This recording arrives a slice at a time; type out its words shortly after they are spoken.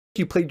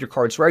you played your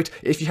cards right,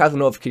 if you have the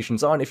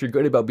notifications on, if you're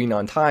good about being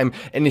on time,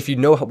 and if you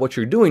know what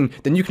you're doing,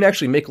 then you can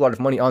actually make a lot of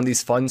money on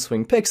these fun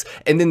swing picks.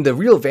 And then the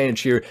real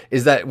advantage here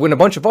is that when a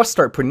bunch of us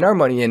start putting our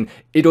money in,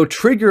 it'll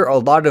trigger a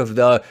lot of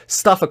the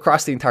stuff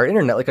across the entire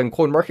internet, like on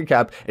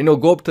CoinMarketCap, and it'll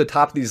go up to the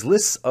top of these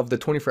lists of the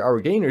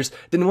 24-hour gainers.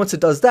 Then once it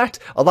does that,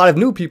 a lot of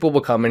new people will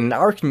come in, and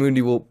our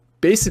community will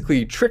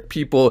basically trick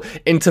people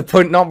into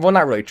putting, well,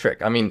 not really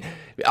trick. I mean,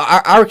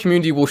 our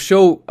community will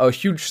show a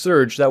huge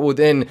surge that will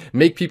then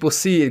make people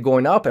see it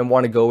going up and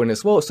want to go in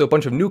as well. So a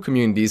bunch of new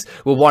communities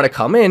will want to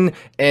come in,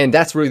 and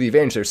that's really the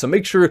advantage there. So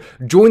make sure,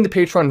 join the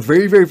Patreon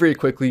very, very, very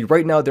quickly.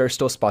 Right now, there are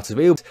still spots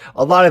available.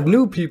 A lot of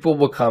new people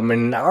will come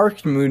in, and our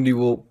community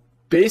will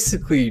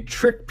basically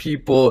trick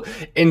people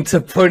into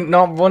putting,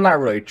 well, not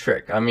really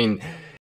trick. I mean,